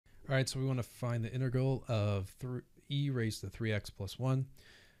All right, so we want to find the integral of e raised to 3x plus 1.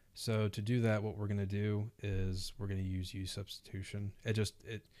 So to do that, what we're going to do is we're going to use u substitution.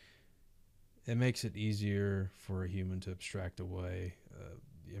 It makes it easier for a human to abstract away.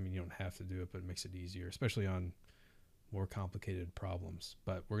 I mean, you don't have to do it, but it makes it easier, especially on more complicated problems.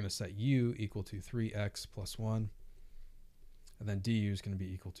 But we're going to set u equal to 3x plus 1, and then du is going to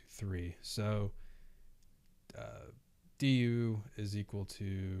be equal to 3. So du is equal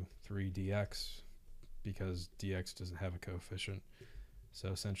to 3 dx because dx doesn't have a coefficient. So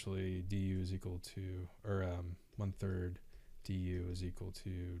essentially du is equal to, or 1/3 du is equal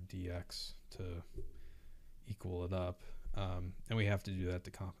to dx to equal it up. And we have to do that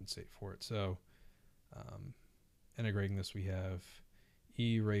to compensate for it. So integrating this, we have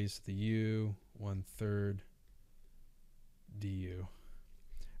e raised to the u 1/3 du.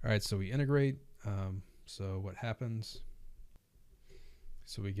 All right, so we integrate. So what happens?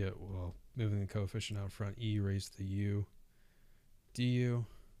 So we get, well, moving the coefficient out front, e raised to the u du.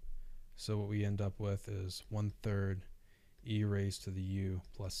 So what we end up with is 1/3 e raised to the u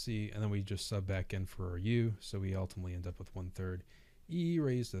plus c, and then we just sub back in for our u, so we ultimately end up with 1/3 e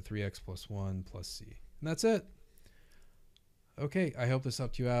raised to 3x plus 1 plus c. And that's it. Okay, I hope this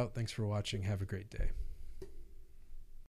helped you out. Thanks for watching. Have a great day.